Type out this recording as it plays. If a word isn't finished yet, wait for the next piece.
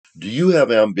Do you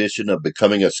have ambition of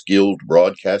becoming a skilled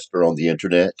broadcaster on the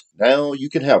internet? Now you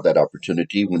can have that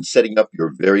opportunity when setting up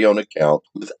your very own account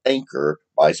with Anchor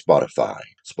by Spotify.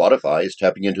 Spotify is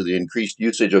tapping into the increased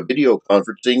usage of video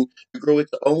conferencing to grow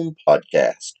its own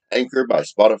podcast. Anchor by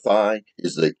Spotify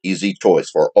is the easy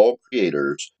choice for all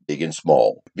creators, big and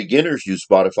small. Beginners use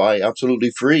Spotify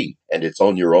absolutely free, and it's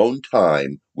on your own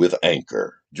time with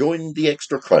Anchor. Join the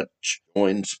extra crunch.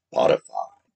 Join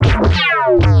Spotify.